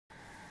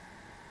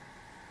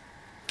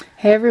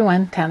Hey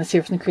everyone, Tanis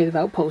here from the Creative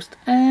Outpost,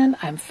 and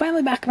I'm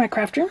finally back in my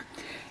craft room.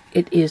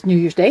 It is New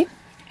Year's Day,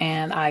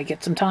 and I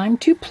get some time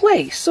to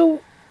play.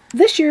 So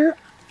this year,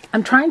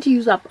 I'm trying to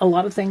use up a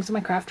lot of things in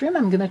my craft room.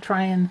 I'm going to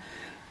try and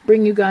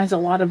bring you guys a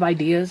lot of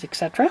ideas,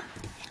 etc.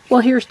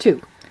 Well, here's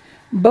two.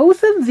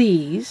 Both of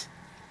these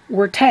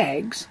were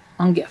tags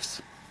on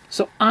gifts.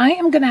 So I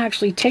am going to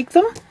actually take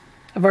them.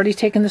 I've already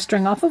taken the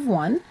string off of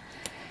one.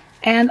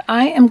 And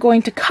I am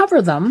going to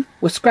cover them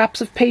with scraps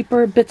of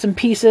paper, bits and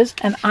pieces,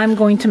 and I'm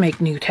going to make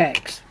new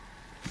tags.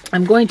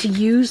 I'm going to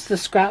use the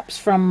scraps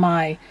from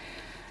my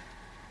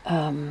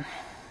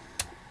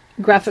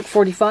Graphic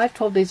 45,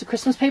 12 Days of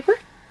Christmas paper,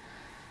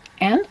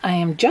 and I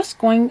am just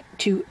going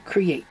to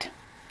create.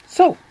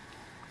 So,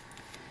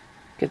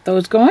 get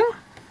those going,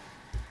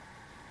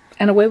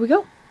 and away we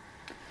go.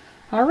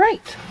 All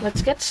right,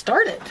 let's get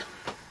started.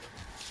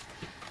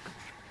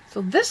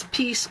 So this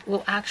piece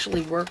will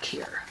actually work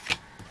here.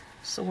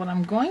 So what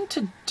I'm going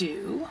to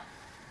do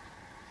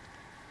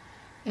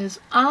is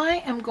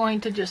I am going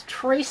to just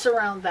trace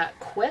around that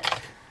quick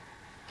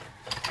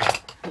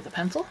with a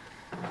pencil.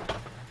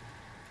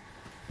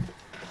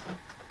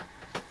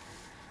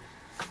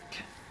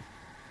 Okay.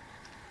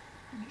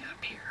 Let me get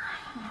up here.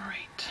 All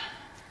right.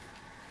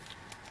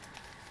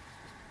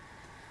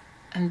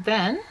 And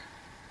then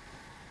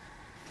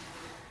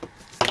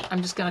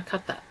I'm just going to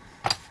cut that.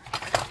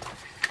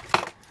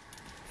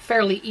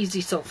 Fairly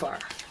easy so far.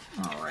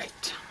 All right.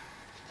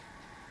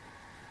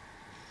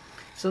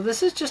 So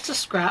this is just a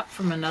scrap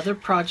from another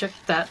project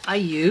that I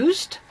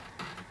used.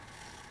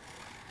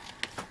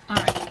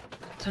 Alright,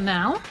 so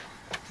now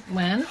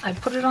when I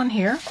put it on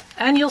here,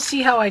 and you'll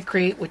see how I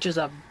create, which is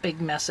a big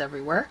mess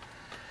everywhere.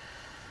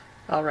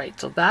 Alright,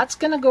 so that's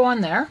going to go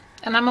on there,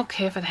 and I'm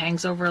okay if it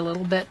hangs over a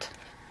little bit.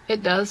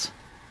 It does.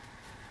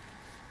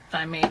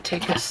 I may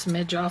take a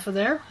smidge off of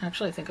there.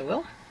 Actually, I think I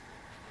will.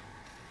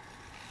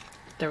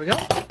 There we go.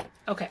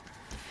 Okay,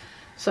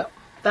 so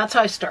that's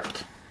how I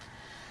start.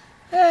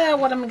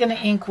 What am I going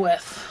to ink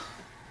with?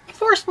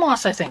 Forest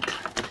moss, I think.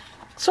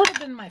 Sort of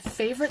been my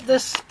favorite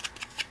this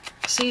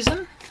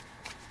season.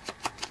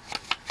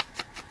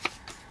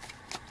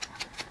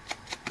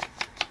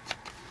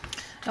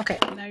 Okay,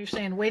 now you're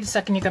saying, wait a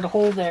second, you got a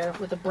hole there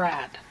with a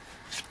brad.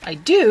 I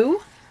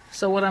do,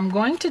 so what I'm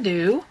going to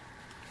do,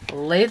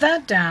 lay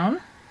that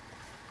down.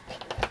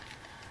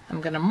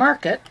 I'm going to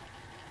mark it.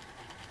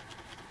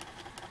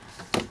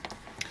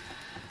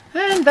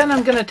 And then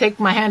I'm going to take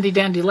my handy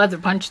dandy leather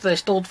punch that I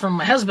stole from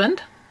my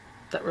husband.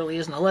 That really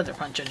isn't a leather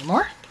punch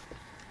anymore.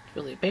 It's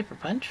really a paper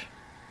punch.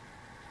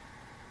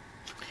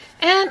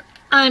 And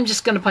I'm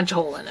just going to punch a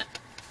hole in it.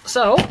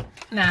 So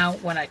now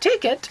when I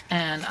take it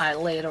and I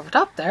lay it over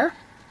top there,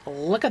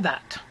 look at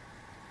that.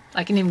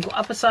 I can even go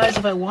up a size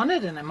if I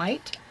wanted, and I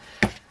might,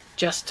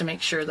 just to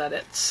make sure that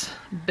it's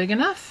big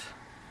enough.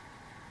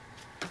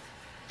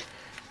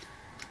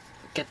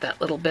 Get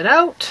that little bit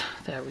out.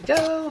 There we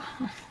go.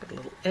 Got a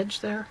little edge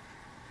there.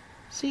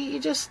 See,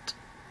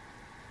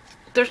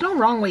 there's no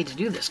wrong way to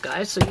do this,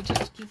 guys, so you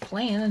just keep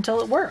playing until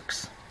it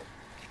works.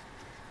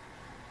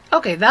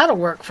 Okay, that'll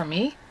work for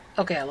me.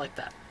 Okay, I like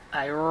that.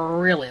 I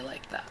really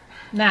like that.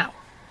 Now,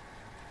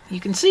 you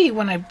can see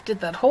when I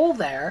did that hole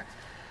there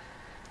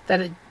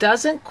that it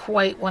doesn't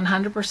quite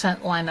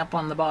 100% line up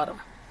on the bottom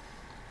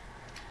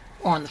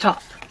or on the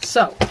top.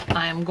 So,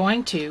 I'm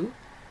going to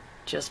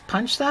just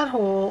punch that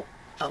hole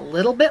a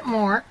little bit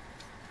more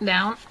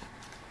down.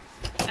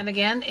 And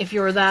again, if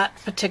you're that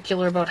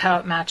particular about how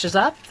it matches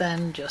up,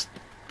 then just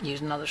use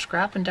another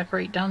scrap and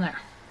decorate down there.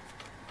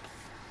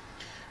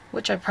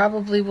 Which I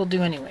probably will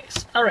do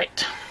anyways.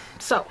 Alright,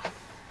 so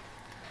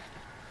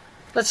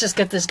let's just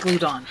get this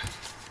glued on.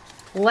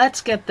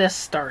 Let's get this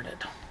started.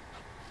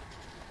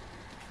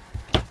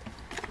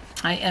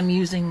 I am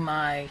using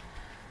my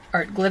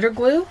art glitter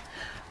glue.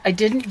 I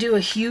didn't do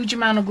a huge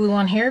amount of glue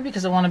on here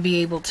because I want to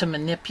be able to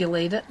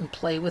manipulate it and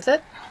play with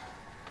it.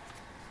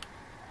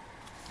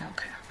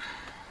 Okay.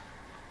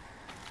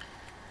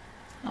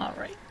 All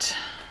right.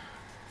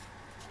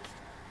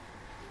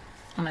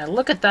 And I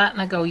look at that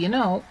and I go, you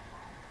know,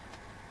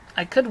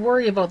 I could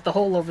worry about the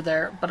hole over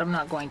there, but I'm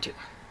not going to.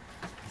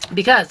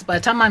 Because by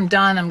the time I'm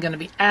done, I'm going to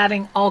be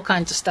adding all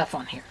kinds of stuff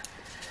on here.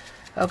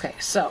 Okay,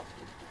 so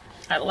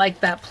I like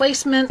that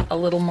placement, a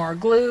little more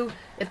glue.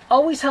 It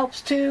always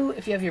helps too,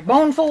 if you have your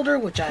bone folder,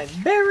 which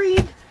I've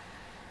buried,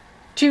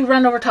 to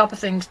run over top of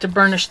things to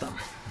burnish them.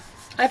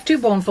 I have 2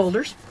 bone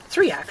folders,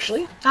 3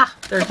 actually. Ah,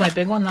 there's my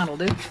big one, that'll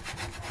do.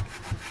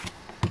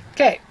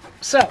 Okay,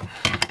 so,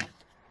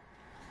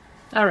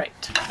 all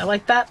right, I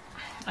like that.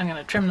 I'm going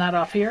to trim that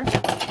off here,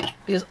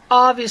 because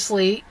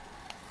obviously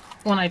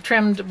when I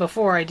trimmed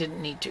before I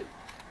didn't need to,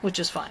 which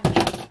is fine.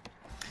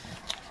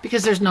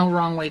 Because there's no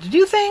wrong way to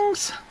do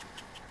things.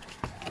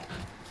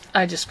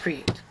 I just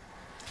create.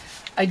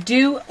 I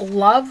do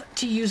love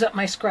to use up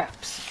my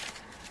scraps.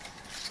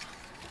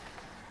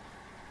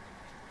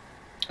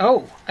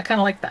 Oh, I kind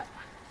of like that.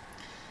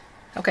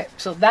 Okay,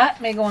 so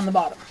that may go on the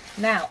bottom.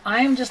 Now,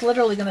 I am just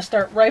literally going to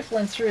start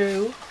rifling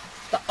through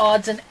the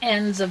odds and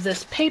ends of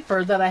this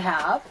paper that I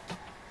have.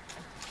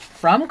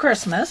 from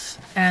Christmas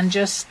and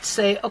just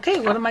say, okay,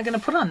 what am I going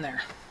to put on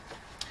there?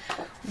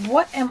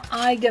 What am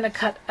I going to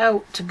cut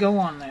out to go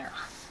on there?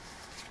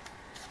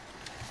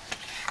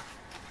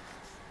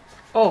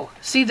 Oh,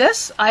 see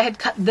this? I had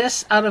cut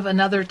this out of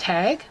another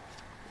tag.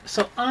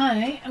 So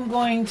I am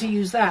going to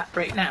use that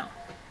right now.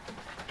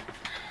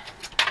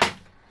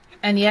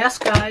 And yes,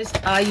 guys,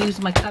 I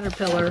use my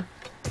Caterpillar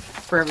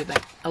for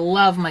everything. I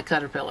love my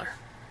Caterpillar.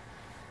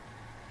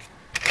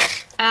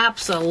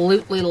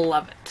 Absolutely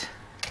love it.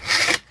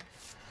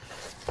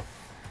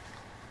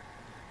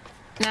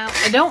 Now,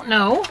 I don't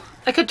know.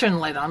 I could turn the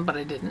light on, but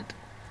I didn't.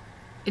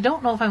 I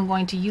don't know if I'm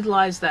going to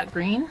utilize that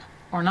green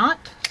or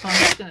not. So I'm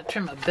just going to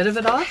trim a bit of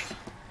it off.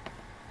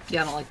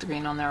 Yeah, I don't like the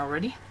green on there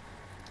already.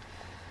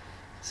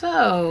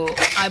 So,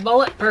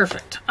 eyeball it.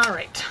 Perfect.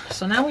 Alright,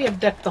 so now we have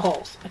decked the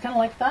holes. I kind of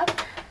like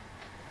that.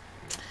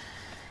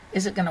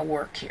 Is it going to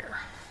work here?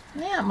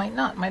 Yeah, it might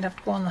not. Might have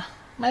to go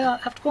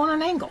on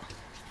an angle.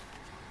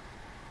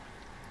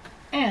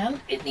 And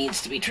it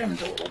needs to be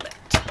trimmed a little bit.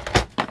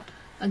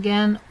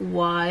 Again,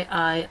 why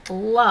I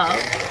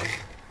love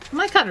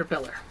my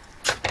Caterpillar.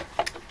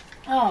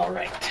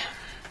 Alright.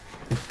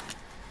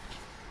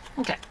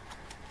 Okay.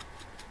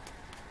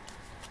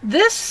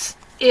 This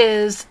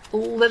is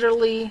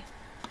literally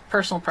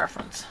personal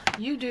preference.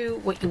 You do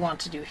what you want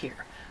to do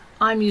here.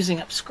 I'm using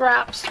up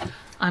scraps.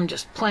 I'm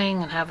just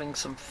playing and having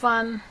some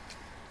fun.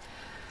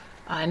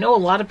 I know a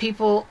lot of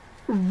people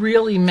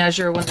really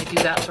measure when they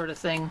do that sort of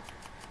thing.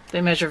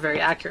 They measure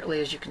very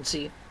accurately, as you can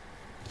see.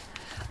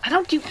 I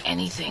don't do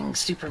anything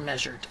super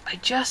measured. I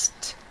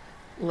just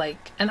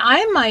like, and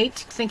I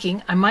might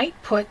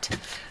put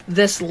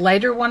this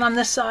lighter one on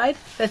this side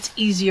that's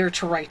easier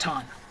to write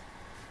on.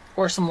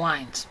 Or some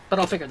lines, but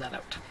I'll figure that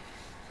out.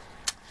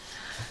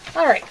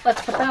 Alright,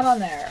 let's put that on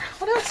there.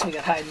 What else we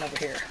got hiding over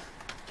here?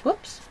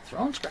 Whoops,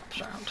 throwing scraps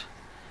around.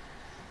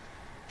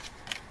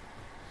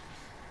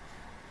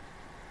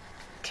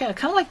 Okay, I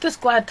kind of like this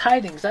Glad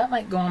Tidings. That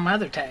might go on my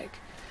other tag.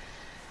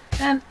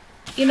 And,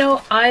 you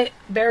know, I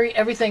bury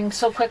everything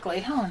so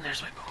quickly. Oh, and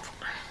there's my bone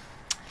folder.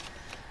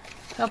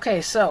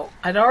 Okay, so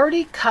I'd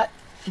already cut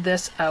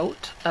this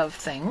out of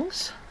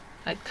things.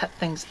 I'd cut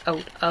things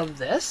out of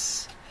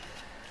this.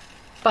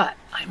 But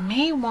I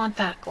may want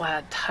that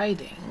Glad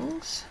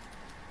Tidings.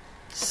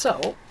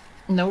 So,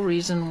 no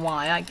reason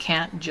why I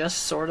can't just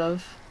sort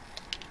of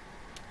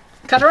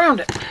cut around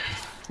it.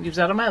 Use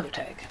that on my other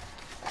tag.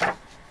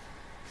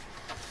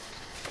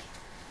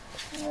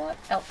 What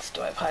else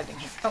do I have hiding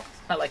here? Oh,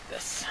 I like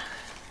this.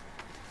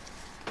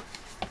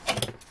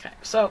 Okay,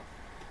 so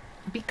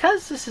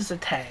because this is a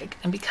tag,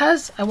 and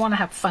because I want to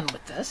have fun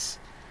with this,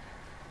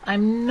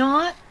 I'm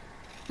not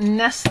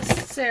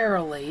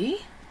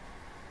necessarily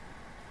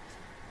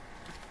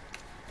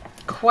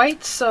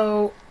quite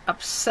so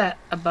upset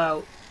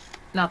about,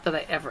 not that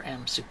I ever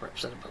am super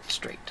upset about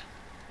straight.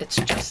 It's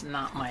just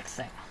not my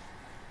thing.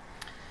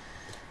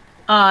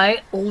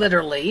 I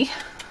literally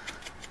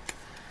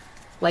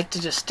like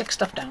to just stick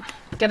stuff down.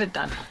 Get it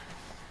done.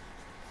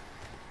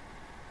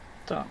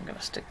 So I'm going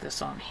to stick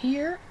this on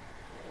here.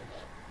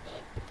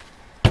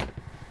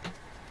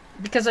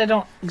 Because I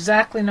don't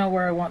exactly know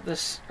where I want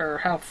this or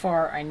how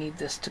far I need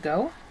this to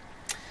go.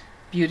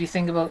 Beauty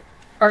thing about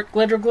art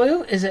glitter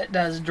glue is it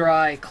does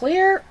dry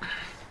clear.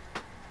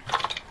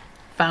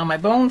 Found my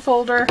bone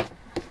folder.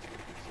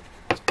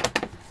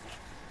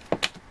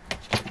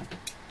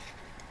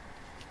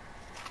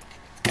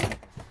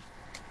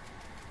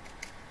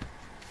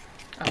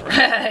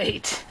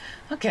 Alright.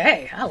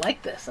 Okay, I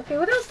like this. Okay,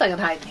 what else do I got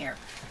hiding here?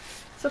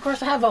 So of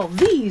course I have all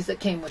these that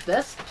came with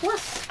this.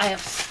 Plus I have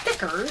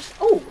stickers.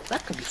 Oh,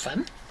 that could be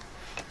fun.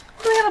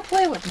 What am I going to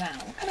play with now?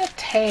 What kind of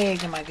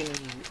tag am I going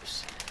to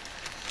use?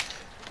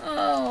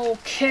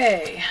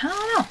 Okay, I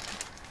don't know.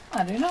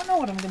 I do not know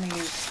what I'm going to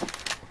use.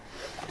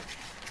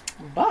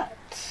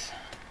 But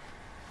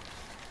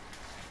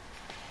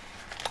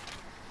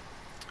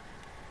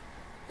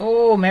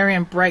oh, Merry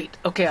and Bright.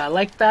 Okay, I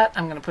like that.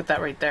 I'm going to put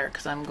that right there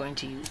because I'm going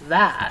to use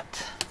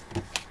that.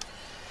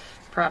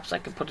 Perhaps I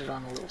could put it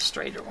on a little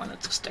straighter when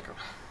it's a sticker.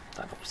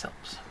 That always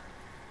helps.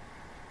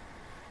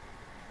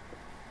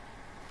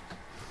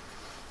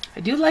 I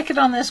do like it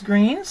on this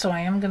green, so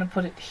I am going to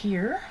put it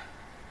here.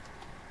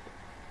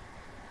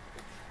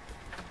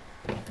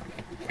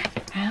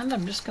 And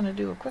I'm just going to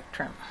do a quick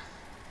trim.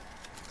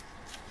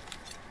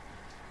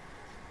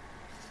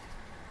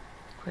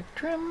 Quick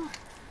trim.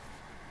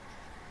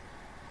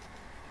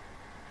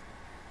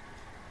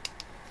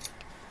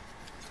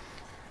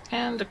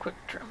 And a quick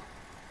trim.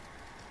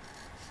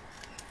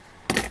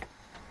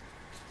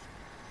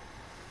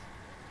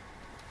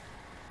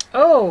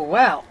 Oh,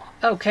 wow.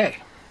 Okay.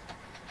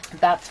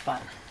 That's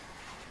fun.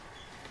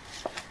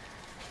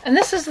 And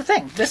this is the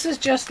thing. This is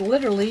just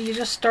literally, you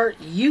just start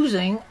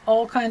using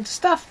all kinds of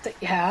stuff that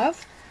you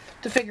have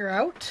to figure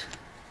out.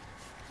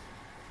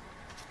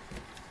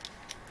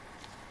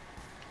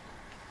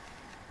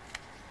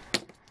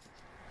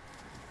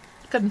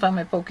 Couldn't find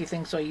my pokey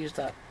thing, so I used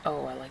that.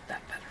 Oh, I like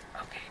that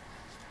better. Okay.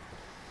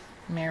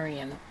 Merry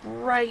and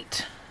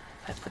Bright.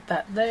 I put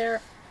that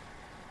there.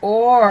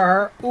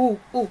 Or, ooh,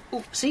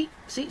 see?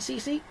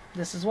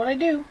 This is what I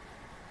do.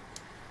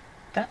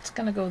 That's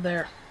going to go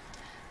there.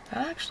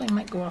 That actually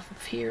might go off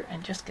of here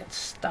and just get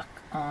stuck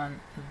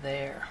on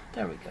there.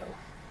 There we go.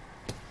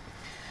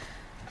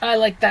 I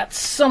like that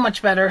so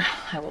much better.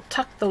 I will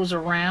tuck those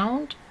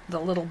around the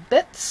little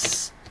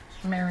bits.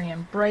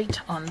 Marion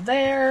Bright on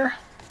there.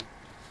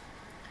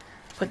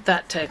 Put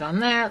that tag on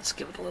there. Let's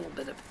give it a little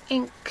bit of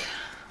ink.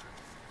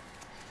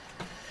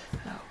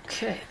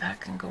 Okay,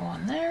 that can go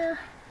on there.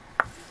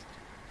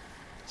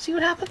 See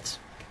what happens?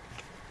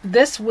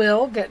 This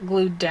will get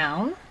glued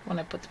down when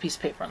I put the piece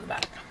of paper on the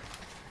back.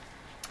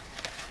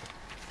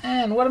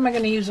 And what am I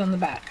going to use on the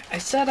back? I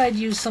said I'd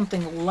use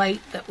something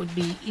light that would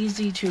be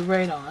easy to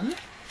write on,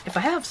 if I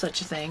have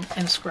such a thing,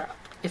 and scrap.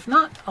 If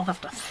not, I'll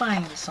have to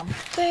find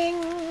something.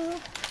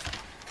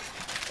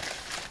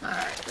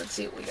 Alright, let's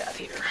see what we got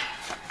here.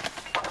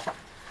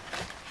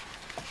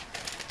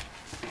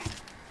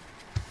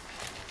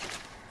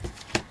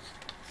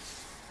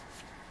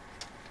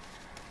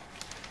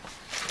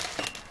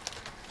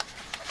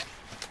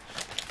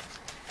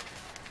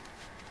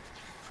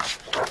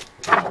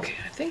 Okay,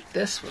 I think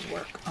this would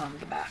work on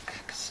the back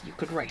because you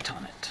could write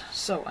on it.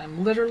 So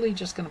I'm literally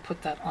just going to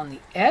put that on the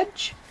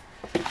edge.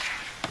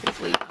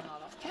 Hopefully I'm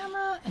not off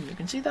camera and you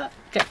can see that.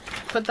 Okay,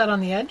 put that on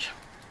the edge.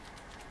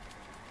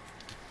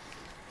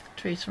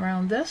 Trace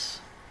around this.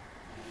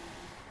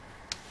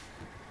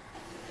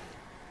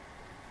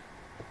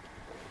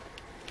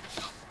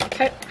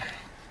 Okay,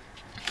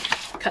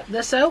 cut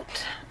this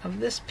out of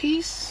this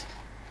piece.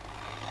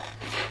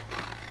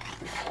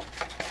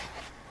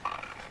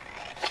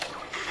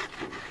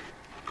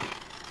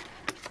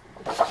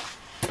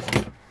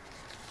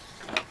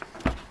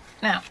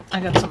 Now, I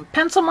got some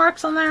pencil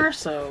marks on there,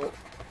 so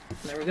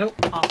there we go,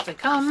 off they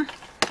come.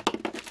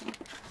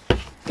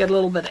 Get a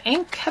little bit of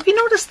ink. Have you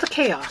noticed the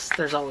chaos?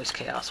 There's always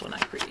chaos when I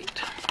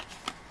create.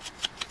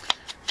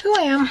 Who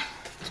I am,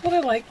 that's what I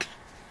like.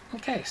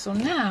 Okay, so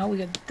now we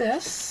got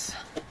this.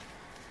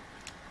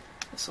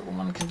 This little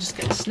one can just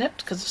get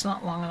snipped because it's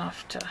not long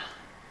enough to...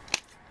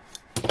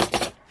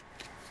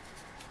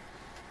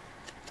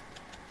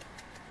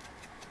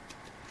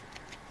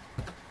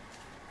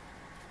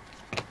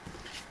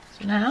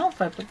 Now,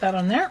 if I put that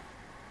on there,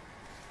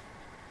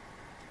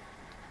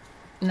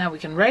 now we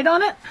can write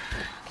on it.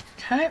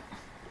 Okay.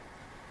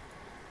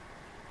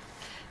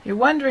 You're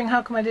wondering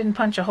how come I didn't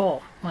punch a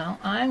hole. Well,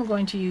 I'm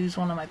going to use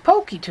one of my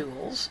pokey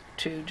tools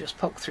to just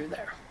poke through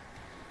there.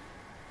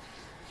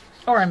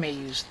 Or I may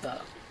use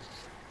the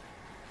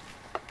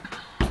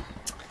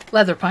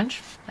leather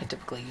punch. I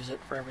typically use it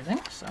for everything,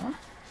 so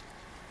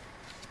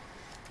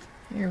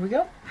here we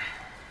go.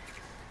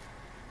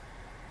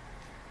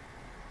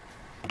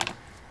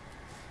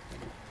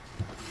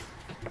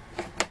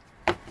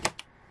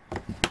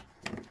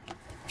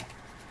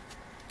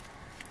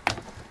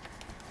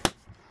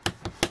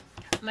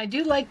 And I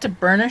do like to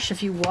burnish.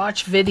 If you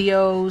watch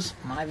videos,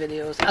 my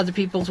videos, other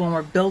people's, when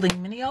we're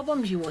building mini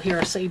albums, you will hear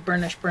us say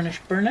burnish,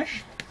 burnish,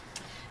 burnish.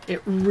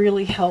 It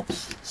really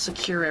helps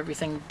secure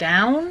everything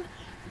down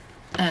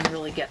and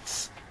really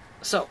gets...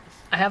 So,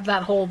 I have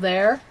that hole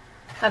there.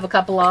 I have a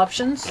couple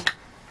options.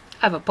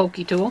 I have a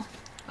pokey tool.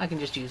 I can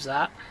just use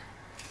that.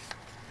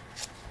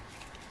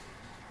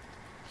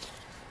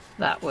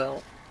 That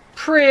will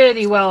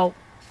pretty well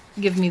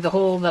give me the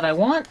hole that I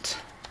want.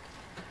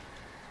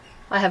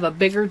 I have a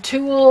bigger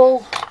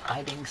tool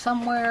hiding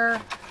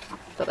somewhere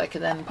that I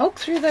can then poke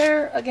through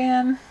there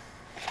again,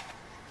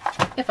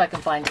 if I can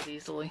find it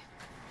easily.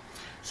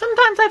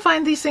 Sometimes I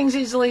find these things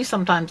easily,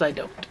 sometimes I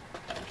don't.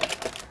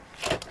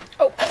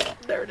 Oh,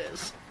 there it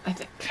is, I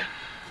think.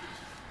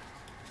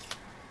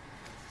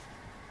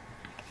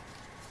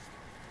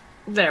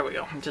 There we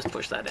go, just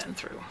push that in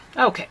through.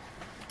 Okay,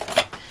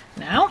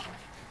 now,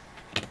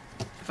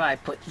 if I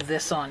put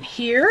this on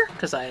here,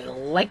 because I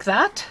like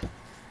that,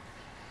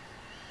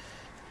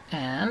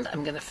 and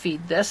I'm going to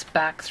feed this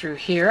back through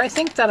here. I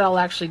think that I'll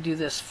actually do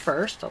this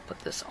first. I'll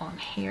put this on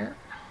here.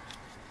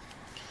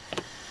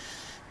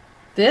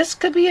 This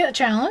could be a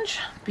challenge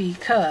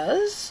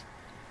because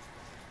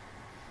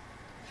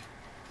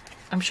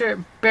I'm sure it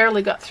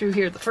barely got through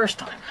here the first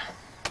time.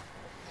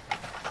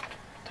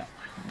 So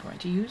I'm going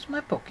to use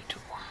my pokey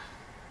tool.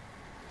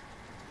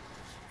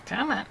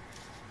 Come on.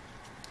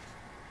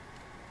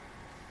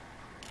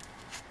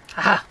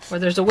 Aha! Where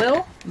there's a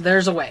will,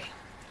 there's a way.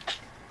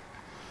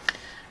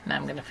 Now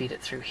I'm going to feed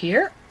it through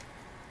here.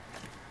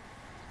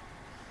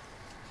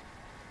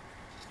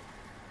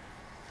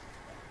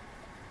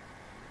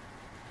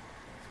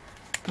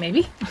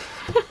 Maybe.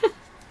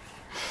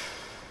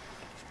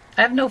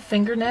 I have no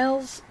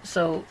fingernails,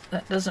 so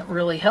that doesn't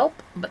really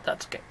help, but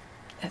that's okay.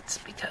 It's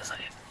because I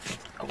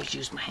always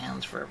use my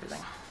hands for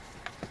everything.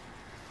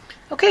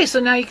 Okay, so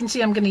now you can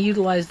see I'm going to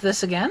utilize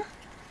this again.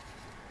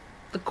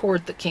 The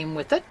cord that came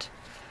with it.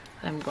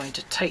 I'm going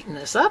to tighten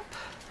this up.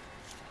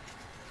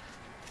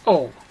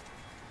 Oh,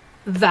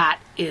 that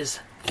is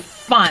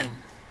fun.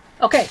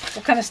 Okay,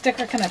 what kind of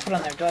sticker can I put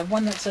on there? Do I have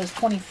one that says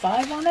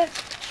 25 on it?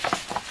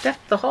 Deck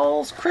the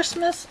halls,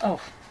 Christmas. Oh,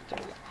 there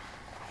we go.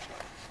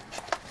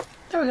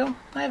 There we go.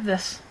 I have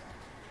this.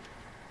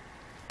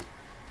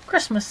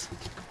 Christmas.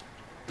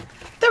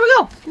 There we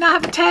go. Now I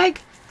have a tag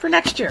for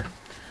next year.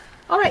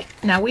 All right,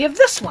 now we have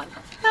this one.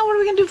 Now what are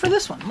we going to do for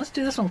this one? Let's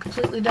do this one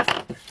completely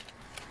different.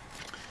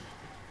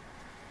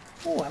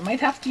 Oh, I might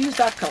have to use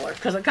that color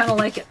because I kind of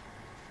like it.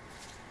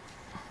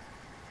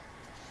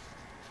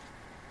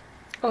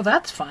 Oh,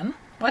 that's fun.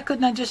 Why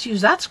couldn't I just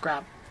use that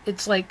scrap?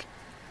 It's like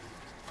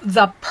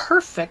the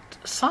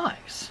perfect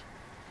size.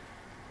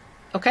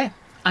 Okay,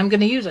 I'm going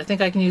to use, I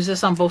think I can use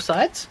this on both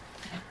sides.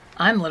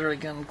 I'm literally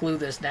going to glue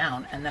this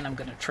down and then I'm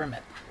going to trim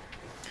it.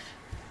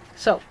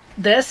 So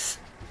this,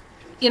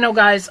 you know,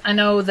 guys, I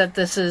know that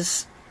this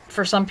is,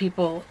 for some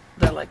people,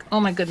 they're like, oh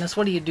my goodness,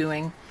 what are you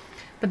doing?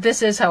 But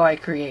this is how I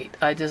create.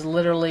 I just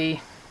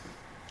literally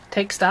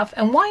take stuff,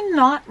 and why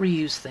not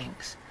reuse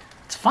things?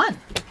 It's fun.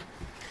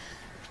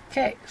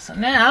 Okay, so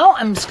now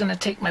I'm just going to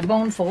take my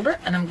bone folder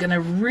and I'm going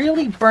to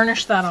really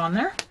burnish that on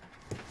there.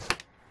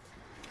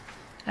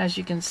 As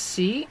you can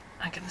see,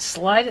 I can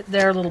slide it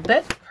there a little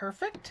bit.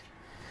 Perfect.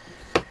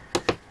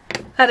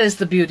 That is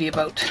the beauty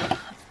about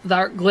the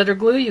art glitter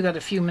glue. You got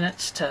a few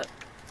minutes to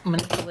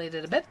manipulate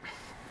it a bit.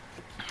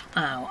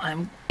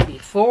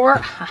 Before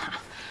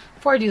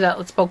I do that,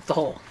 let's poke the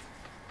hole.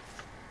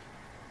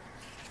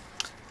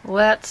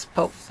 Let's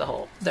poke the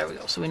hole. There we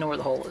go. So we know where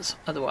the hole is.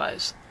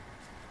 Otherwise,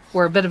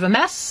 we're a bit of a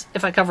mess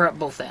if I cover up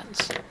both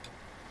ends.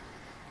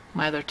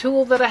 My other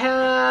tool that I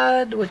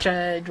had, which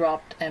I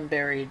dropped and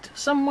buried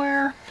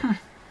somewhere.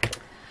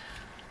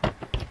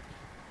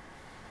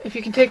 If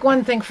you can take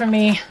one thing from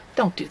me,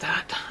 don't do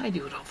that. I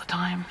do it all the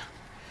time.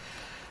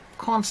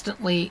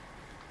 Constantly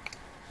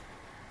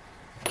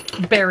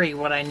bury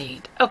what I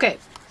need. Okay,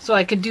 so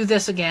I could do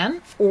this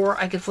again, or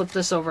I could flip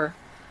this over.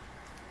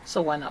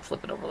 So why not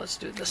flip it over? Let's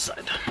do this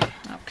side.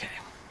 Okay.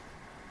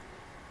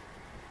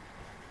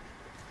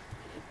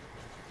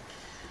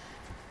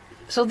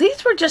 So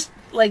these were just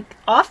like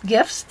off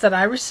gifts that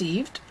I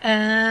received,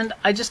 and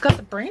I just got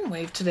the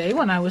brainwave today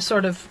when I was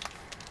sort of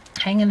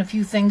hanging a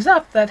few things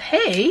up that,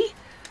 hey,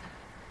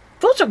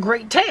 those are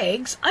great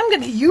tags. I'm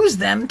going to use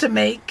them to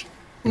make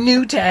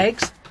new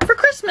tags for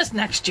Christmas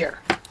next year.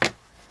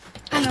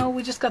 I know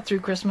we just got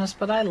through Christmas,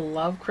 but I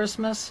love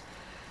Christmas.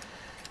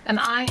 And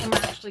I am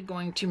actually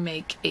going to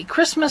make a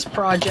Christmas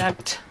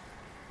project.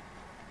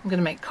 I'm going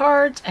to make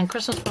cards and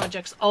Christmas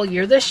projects all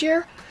year this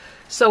year,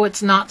 so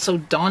it's not so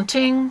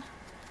daunting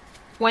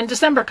when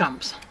December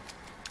comes.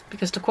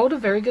 Because to quote a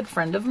very good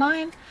friend of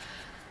mine,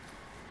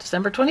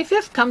 December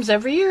 25th comes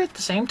every year at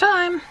the same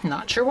time.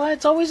 Not sure why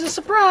it's always a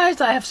surprise.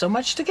 I have so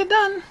much to get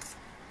done.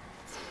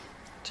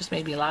 Just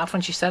made me laugh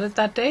when she said it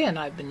that day, and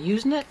I've been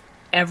using it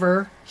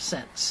ever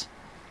since.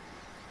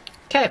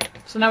 Okay,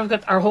 so now we've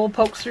got our hole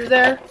poked through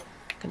there.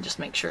 Can just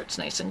make sure it's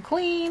nice and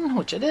clean,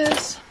 which it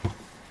is.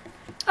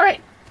 All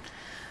right.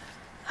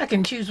 I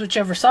can choose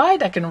whichever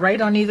side. I can write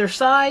on either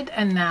side,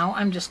 and now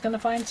I'm just going to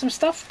find some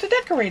stuff to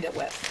decorate it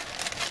with.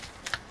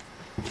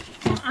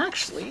 Well,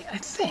 actually, I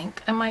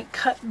think I might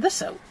cut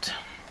this out.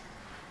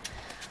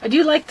 I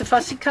do like the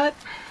fussy cut.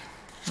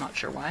 Not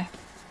sure why,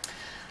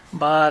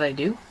 but I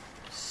do.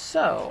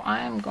 So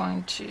I'm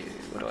going to,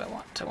 what do I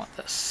want? I want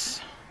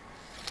this.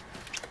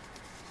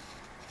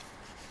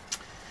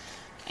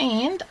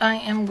 And I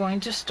am going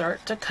to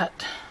start to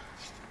cut.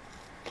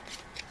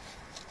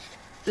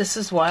 This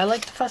is why I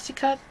like the fussy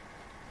cut.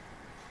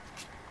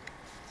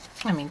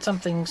 I mean, some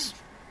things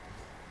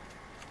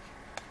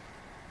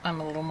I'm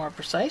a little more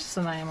precise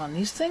than I am on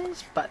these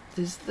things, but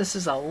this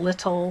is a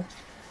little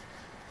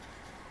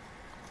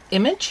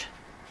image,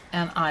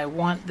 and I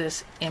want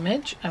this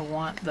image. I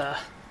want the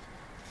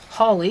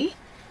holly.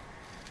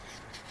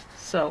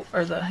 So,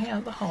 or the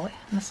holly,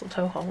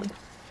 mistletoe holly.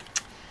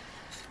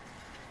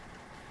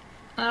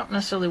 I don't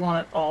necessarily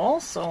want it all,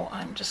 so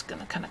I'm just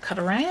going to kind of cut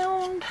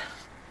around.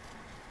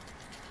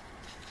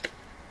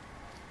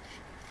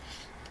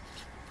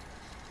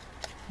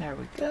 There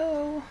we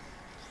go.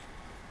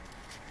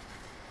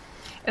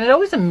 And it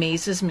always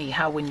amazes me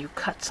how when you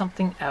cut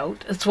something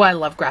out, that's why I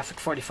love Graphic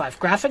 45.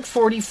 Graphic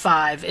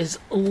 45 is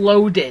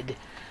loaded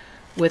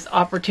with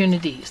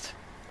opportunities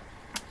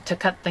to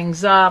cut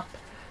things up,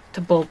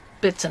 to pull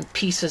bits and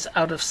pieces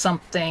out of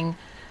something,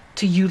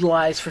 to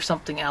utilize for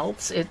something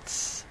else.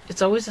 It's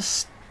always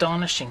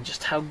astonishing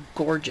just how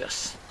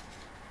gorgeous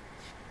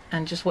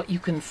and just what you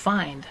can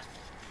find.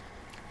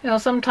 You know,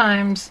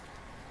 sometimes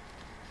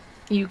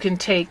you can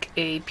take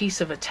a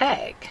piece of a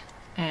tag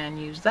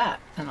and use that,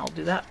 and I'll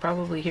do that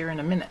probably here in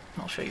a minute.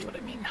 I'll show you what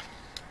I mean.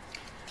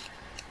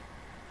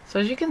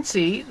 So as you can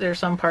see, there are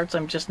some parts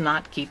I'm just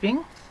not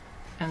keeping,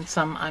 and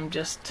some I'm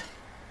just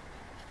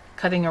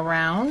cutting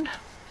around.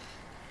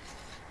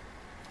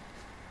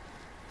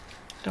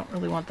 Don't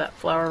really want that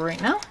flower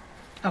right now.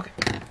 Okay.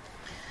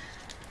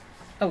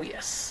 Oh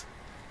yes.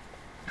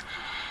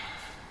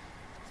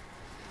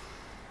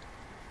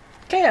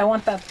 Okay, I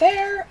want that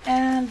there,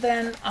 and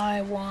then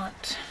I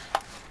want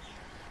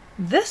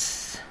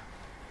this.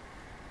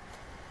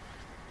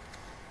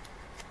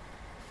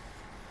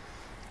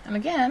 And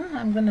again,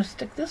 I'm going to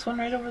stick this one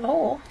right over the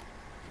hole.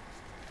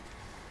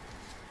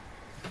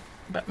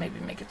 but maybe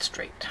make it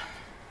straight.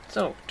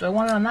 So, do I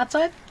want it on that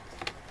side?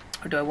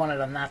 Or do I want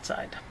it on that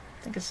side?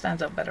 I think it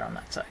stands out better on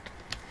that side.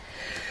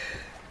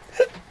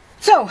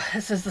 So,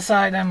 this is the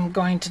side I'm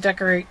going to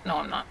decorate. No,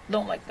 I'm not.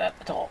 Don't like that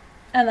at all.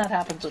 And that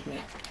happens with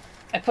me.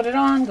 I put it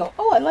on, go,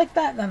 oh, I like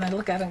that. And then I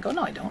look at it and go,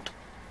 no, I don't.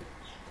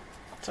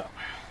 So,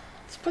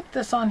 let's put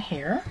this on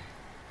here.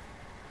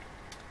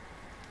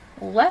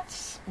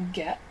 Let's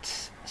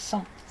get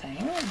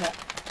something that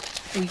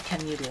we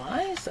can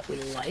utilize, that we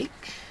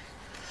like.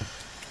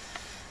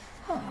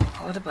 Oh,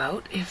 what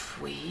about if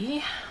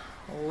we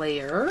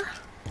layer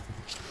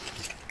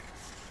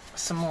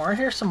some more?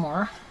 Here's some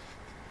more.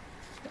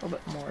 A little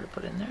bit more to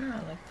put in there.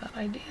 I like that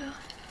idea.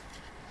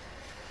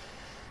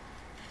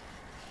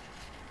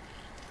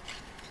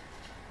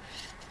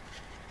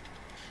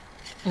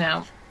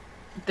 Now,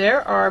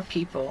 there are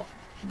people,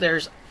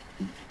 there's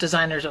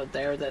designers out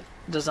there that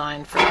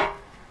design for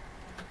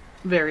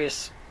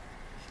various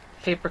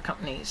paper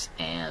companies,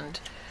 and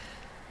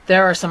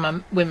there are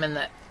some women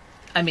that,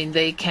 I mean,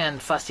 they can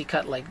fussy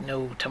cut like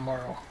no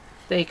tomorrow.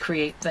 They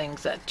create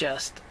things that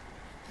just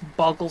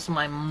boggles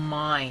my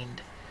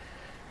mind.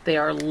 They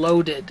are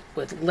loaded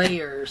with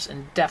layers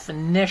and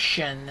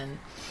definition,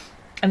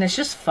 and it's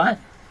just fun.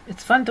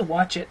 It's fun to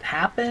watch it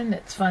happen.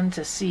 It's fun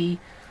to see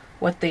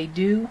what they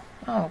do.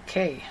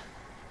 Okay.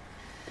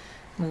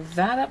 Move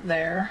that up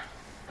there.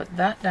 Put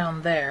that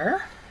down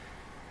there.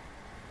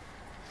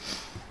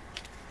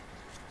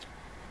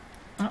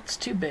 That's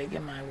too big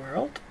in my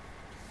world.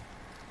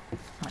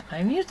 Might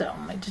not even use that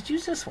one. Might just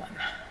use this one.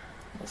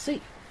 We'll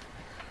see.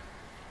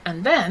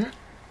 And then,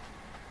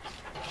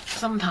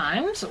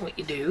 sometimes what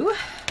you do,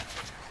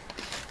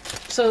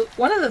 so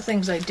one of the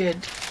things I did,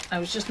 I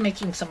was just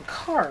making some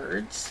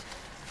cards,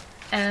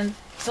 and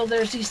so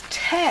there's these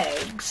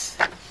tags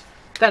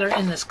that are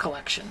in this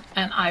collection,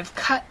 and I've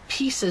cut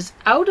pieces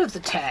out of the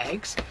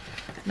tags,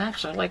 and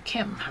actually I like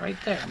him right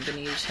there. I'm going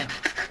to use him.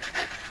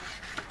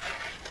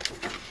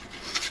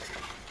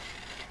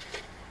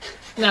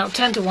 Now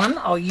 10 to 1,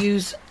 I'll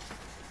use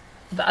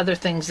the other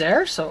things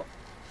there, so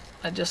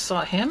I just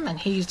saw him, and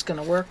he's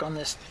going to work on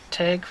this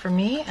tag for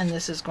me, and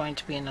this is going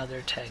to be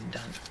another tag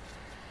done.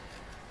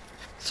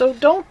 So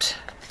don't,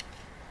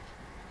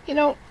 you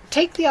know,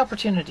 take the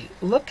opportunity.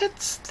 Look at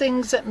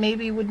things that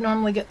maybe would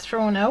normally get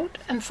thrown out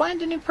and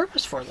find a new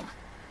purpose for them.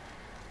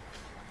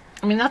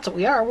 I mean, that's what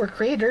we are. We're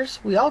creators.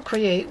 We all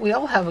create. We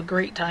all have a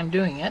great time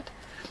doing it.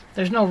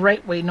 There's no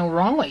right way, no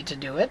wrong way to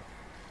do it.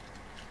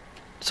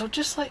 So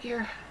just let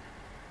your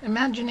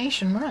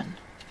imagination run.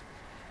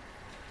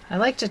 I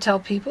like to tell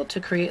people to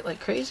create like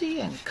crazy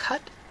and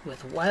cut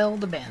with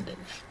wild abandon.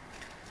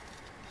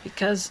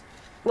 Because,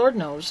 Lord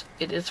knows,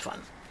 it is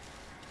fun.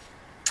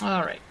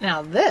 Alright,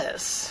 now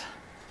this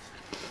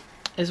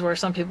is where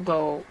some people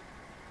go,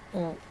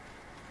 well,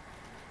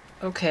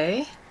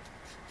 okay,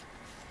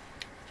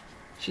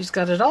 she's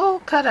got it all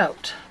cut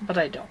out, but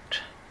I don't.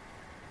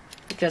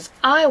 Because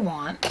I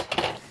want,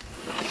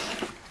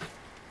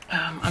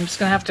 I'm just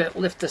going to have to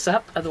lift this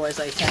up, otherwise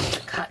I tend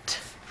to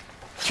cut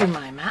through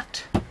my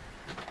mat.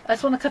 I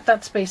just want to cut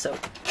that space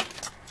out,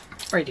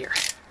 right here,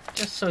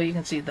 just so you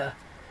can see the,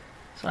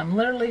 so I'm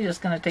literally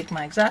just going to take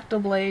my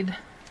X-Acto blade,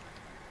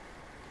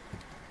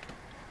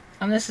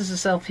 and this is a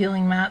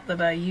self-healing mat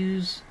that I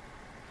use.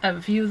 I have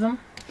a few of them.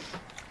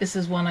 This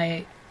is one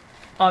I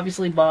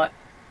obviously bought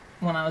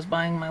when I was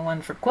buying my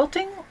one for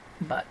quilting,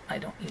 but I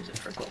don't use it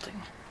for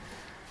quilting.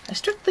 I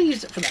strictly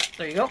use it for that.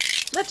 There you go.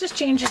 That just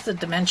changes the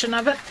dimension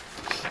of it.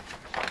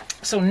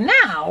 So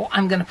now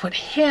I'm going to put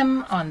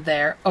him on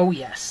there. Oh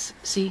yes.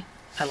 See,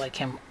 I like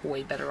him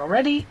way better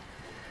already.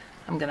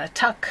 I'm going to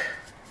tuck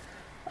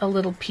a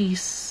little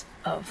piece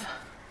of,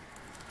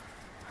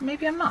 or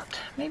maybe I'm not.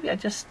 Maybe I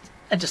just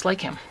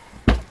like him.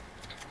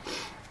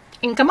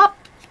 Ink him up,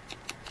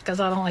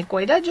 because I don't like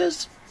white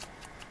edges.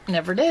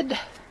 Never did.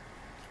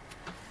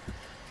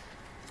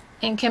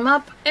 Ink him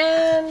up,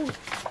 and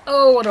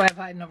oh, what do I have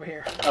hiding over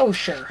here? Oh,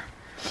 sure.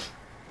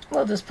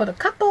 We'll just put a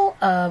couple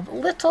of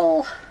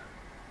little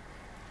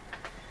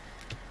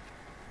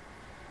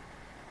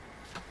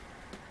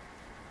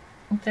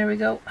there we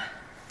go.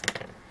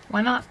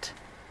 Why not?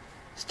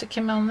 Stick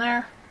him on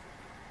there.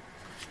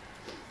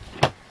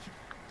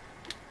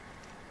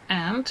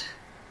 And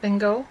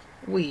bingo,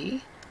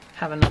 we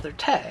have another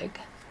tag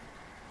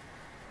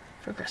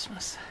for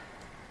Christmas.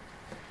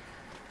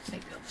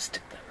 Maybe I'll just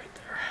stick that right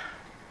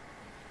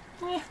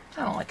there.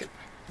 I don't like it.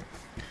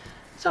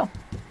 So,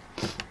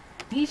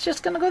 he's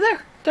just gonna go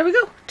there. There we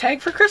go. Tag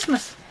for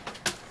Christmas.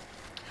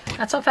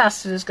 That's how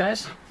fast it is,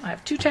 guys. I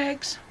have 2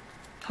 tags.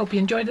 Hope you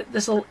enjoyed it.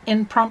 This little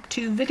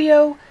impromptu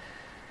video.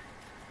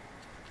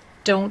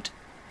 Don't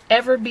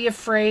ever be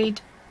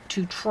afraid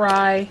to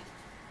try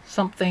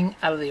something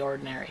out of the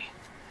ordinary.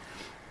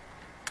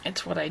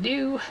 It's what I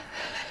do.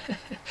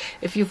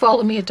 If you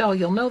follow me at all,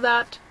 you'll know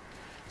that.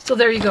 So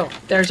there you go.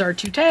 There's our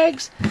 2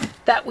 tags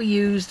that we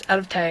used out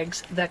of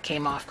tags that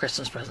came off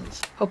Christmas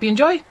presents. Hope you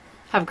enjoy.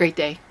 Have a great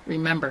day.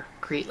 Remember,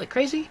 create like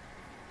crazy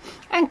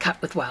and cut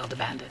with wild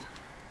abandon.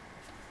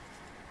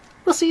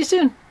 We'll see you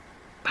soon.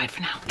 Bye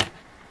for now.